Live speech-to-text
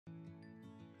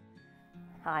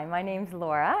Hi, my name's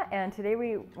Laura, and today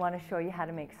we want to show you how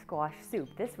to make squash soup.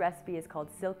 This recipe is called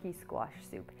Silky squash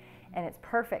soup, and it's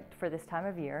perfect for this time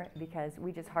of year because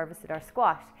we just harvested our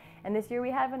squash. And this year we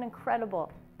have an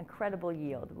incredible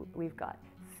yield. We've got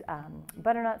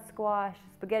butternut squash,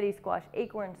 spaghetti squash,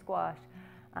 acorn squash,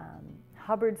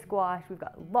 Hubbard squash. We've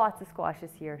got lots of squash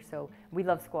this year, so we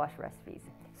love squash recipes.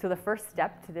 So the first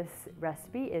step to this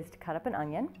recipe is to cut up an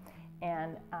onion.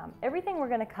 And everything we're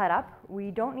going to cut up,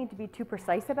 we don't need to be too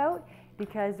precise about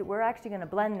because we're actually going to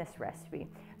blend this recipe.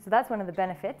 So that's one of the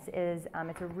benefits is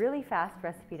it's a really fast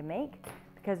recipe to make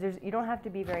because you don't have to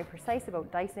be very precise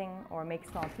about dicing or make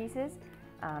small pieces.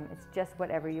 It's just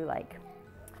whatever you like.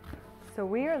 So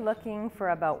we are looking for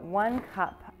about 1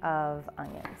 cup of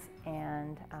onions.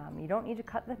 And you don't need to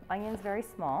cut the onions very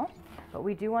small, but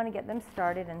we do want to get them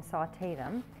started and saute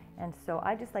them. And so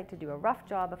I just like to do a rough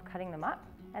job of cutting them up.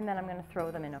 And then I'm going to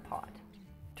throw them in a pot.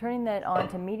 Turning that on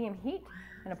to medium heat,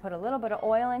 I'm going to put a little bit of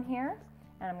oil in here,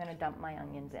 and I'm going to dump my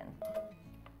onions in.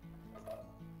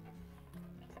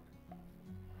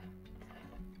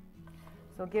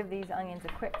 So give these onions a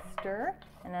quick stir,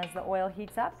 and as the oil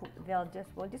heats up,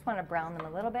 we'll just want to brown them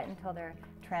a little bit until they're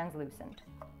translucent.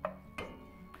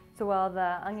 So while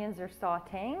the onions are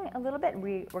sauteing a little bit,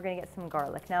 we're going to get some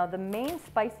garlic. Now the main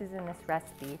spices in this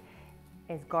recipe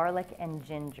is garlic and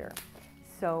ginger.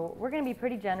 So we're going to be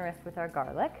pretty generous with our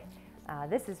garlic.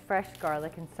 This is fresh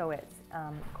garlic, and so it's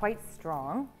quite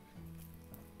strong.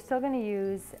 Still going to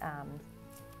use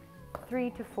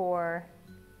 3 to 4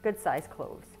 good-sized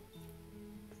cloves.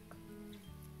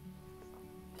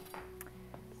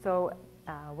 So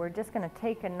we're just going to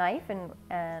take a knife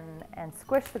and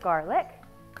squish the garlic,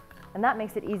 and that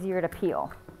makes it easier to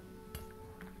peel.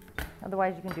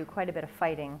 Otherwise, you can do quite a bit of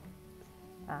fighting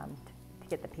to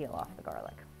get the peel off the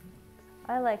garlic.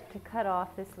 I like to cut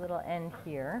off this little end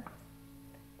here,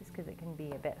 just because it can be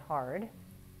a bit hard.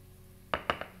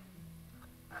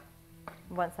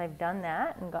 Once I've done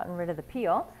that and gotten rid of the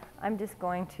peel, I'm just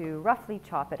going to roughly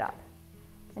chop it up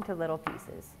into little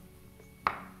pieces.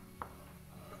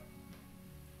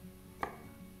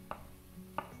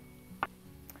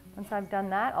 Once I've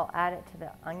done that, I'll add it to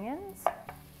the onions.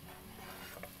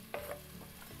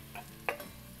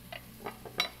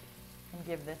 And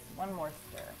give this one more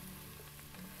stir.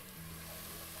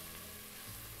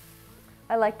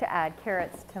 I like to add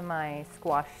carrots to my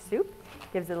squash soup.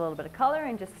 Gives it a little bit of color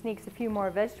and just sneaks a few more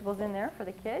vegetables in there for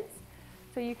the kids.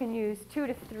 So you can use 2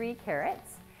 to 3 carrots.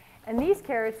 And these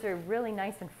carrots are really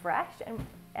nice and fresh.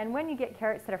 And when you get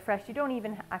carrots that are fresh, you don't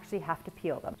even actually have to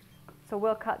peel them. So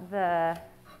we'll cut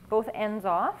both ends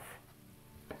off.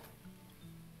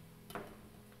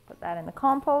 Put that in the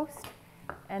compost.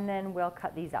 And then we'll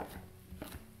cut these up.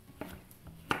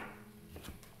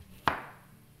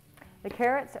 The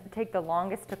carrots take the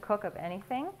longest to cook of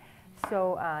anything,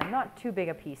 so not too big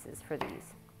of pieces for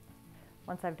these.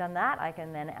 Once I've done that, I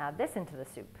can then add this into the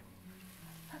soup.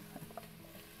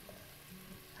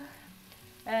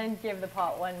 And give the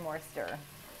pot one more stir.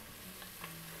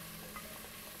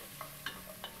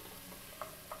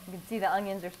 You can see the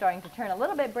onions are starting to turn a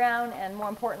little bit brown, and more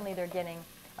importantly, they're getting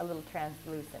a little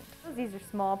translucent. These are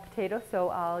small potatoes, so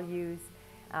I'll use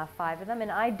 5 of them, and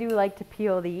I do like to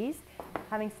peel these.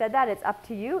 Having said that, it's up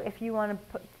to you. If you want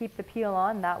to keep the peel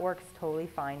on, that works totally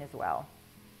fine as well.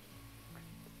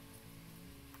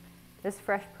 This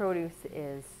fresh produce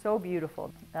is so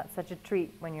beautiful. That's such a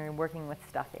treat when you're working with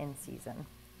stuff in season.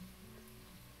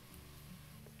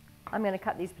 I'm going to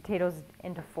cut these potatoes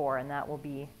into 4, and that will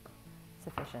be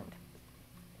sufficient.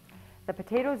 The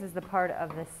potatoes is the part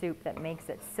of the soup that makes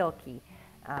it silky.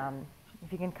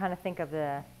 If you can kind of think of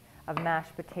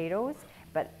mashed potatoes,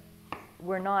 but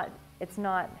it's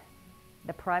not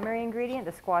the primary ingredient.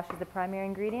 The squash is the primary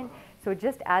ingredient, so it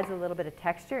just adds a little bit of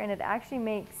texture, and it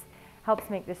actually helps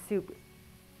make the soup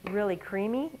really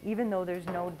creamy, even though there's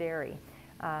no dairy.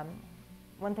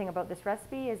 One thing about this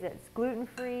recipe is it's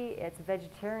gluten-free, it's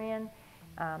vegetarian,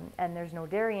 and there's no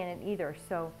dairy in it either,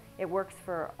 so it works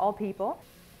for all people.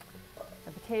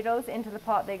 The potatoes into the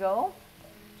pot they go,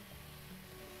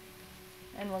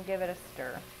 and we'll give it a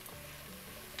stir.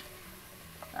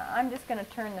 I'm just going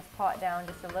to turn this pot down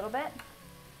just a little bit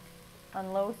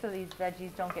on low so these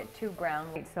veggies don't get too brown.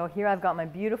 So here I've got my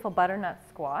beautiful butternut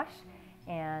squash,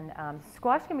 and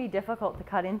squash can be difficult to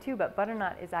cut into, but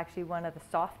butternut is actually one of the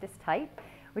softest type,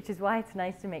 which is why it's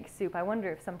nice to make soup. I wonder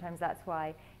if sometimes that's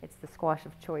why it's the squash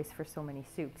of choice for so many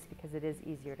soups, because it is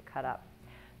easier to cut up.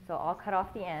 So I'll cut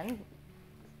off the end.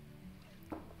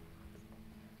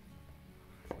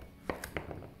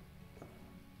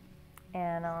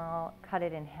 And I'll cut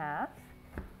it in half.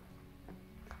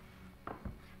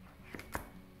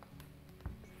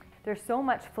 There's so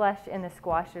much flesh in the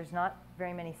squash, there's not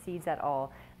very many seeds at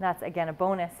all. And that's again a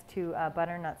bonus to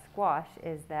butternut squash,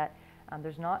 is that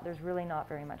there's really not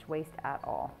very much waste at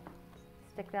all.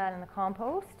 Stick that in the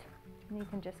compost, and you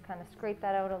can just kind of scrape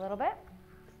that out a little bit.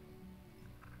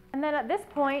 And then at this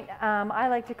point, I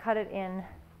like to cut it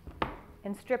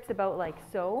in strips about like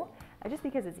so, just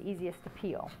because it's easiest to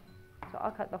peel. So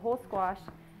I'll cut the whole squash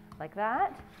like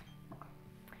that.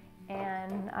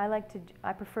 And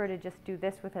I prefer to just do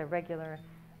this with a regular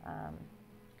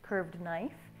curved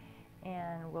knife,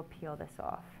 and we'll peel this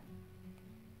off.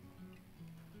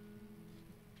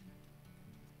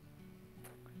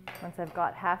 Once I've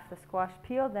got half the squash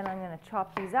peeled, then I'm going to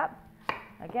chop these up.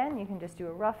 Again, you can just do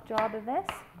a rough job of this.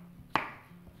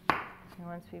 And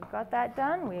once we've got that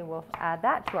done, we will add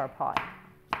that to our pot.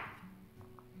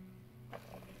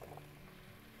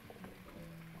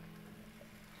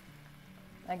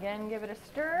 Again, give it a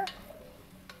stir.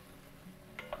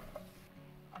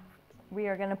 We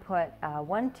are going to put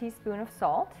 1 teaspoon of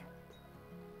salt.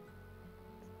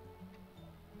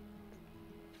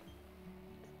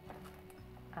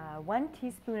 1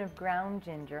 teaspoon of ground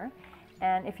ginger,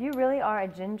 and if you really are a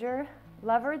ginger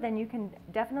lover, then you can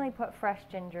definitely put fresh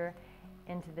ginger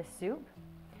into the soup,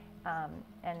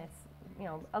 and it's, you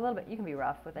know, a little bit, you can be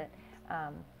rough with it.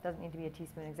 Doesn't need to be a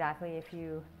teaspoon exactly. If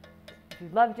you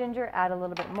love ginger, add a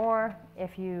little bit more.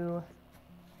 If you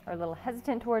are a little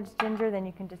hesitant towards ginger, then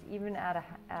you can just even add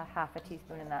a half a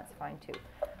teaspoon, and that's fine too.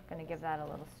 I'm going to give that a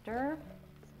little stir.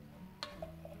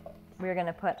 We're going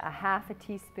to put a half a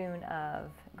teaspoon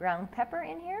of ground pepper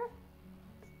in here.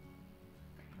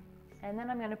 And then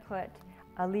I'm going to put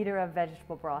a liter of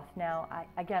vegetable broth. Now,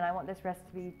 I want this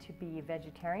recipe to be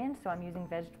vegetarian, so I'm using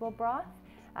vegetable broth.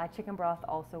 Chicken broth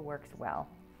also works well.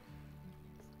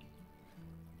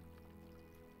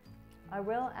 I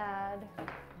will add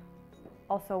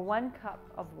also 1 cup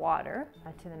of water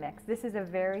to the mix. This is a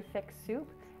very thick soup,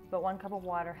 but 1 cup of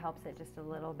water helps it just a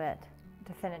little bit,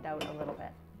 to thin it out a little bit.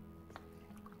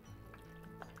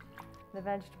 The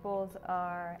vegetables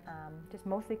are just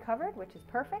mostly covered, which is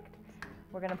perfect.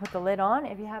 We're going to put the lid on.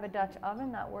 If you have a Dutch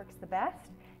oven, that works the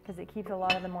best because it keeps a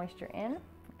lot of the moisture in.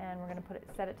 And we're going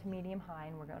to set it to medium-high,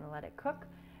 and we're going to let it cook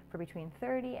for between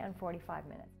 30 and 45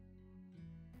 minutes.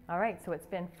 All right, so it's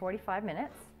been 45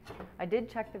 minutes. I did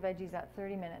check the veggies at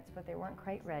 30 minutes, but they weren't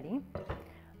quite ready.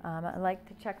 I like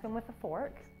to check them with a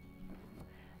fork.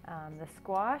 The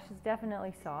squash is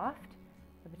definitely soft.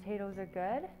 The potatoes are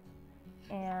good.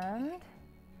 And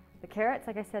the carrots,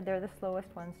 like I said, they're the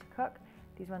slowest ones to cook.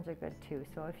 These ones are good too.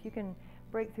 So if you can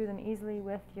break through them easily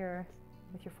with your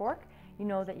fork, you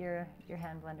know that your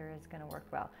hand blender is going to work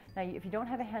well. Now, if you don't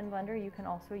have a hand blender, you can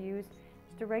also use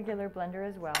just a regular blender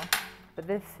as well. But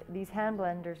these hand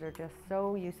blenders are just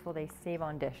so useful. They save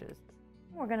on dishes.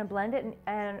 We're going to blend it,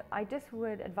 and I just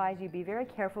would advise you be very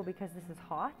careful because this is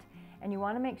hot, and you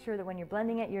want to make sure that when you're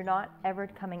blending it, you're not ever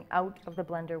coming out of the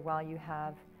blender while you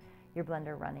have your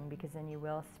blender running, because then you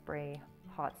will spray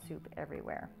hot soup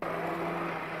everywhere.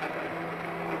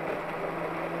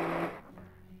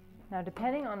 Now,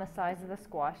 depending on the size of the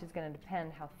squash is going to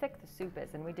depend how thick the soup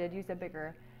is, and we did use a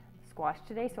bigger squash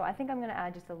today, so I think I'm going to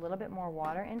add just a little bit more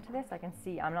water into this. I can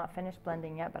see, I'm not finished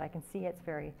blending yet, but I can see it's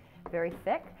very, very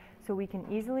thick, so we can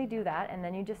easily do that, and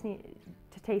then you just need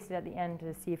to taste it at the end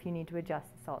to see if you need to adjust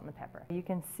the salt and the pepper. You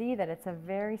can see that it's a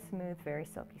very smooth, very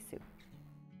silky soup.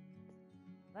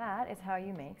 That is how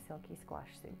you make silky squash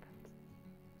soup.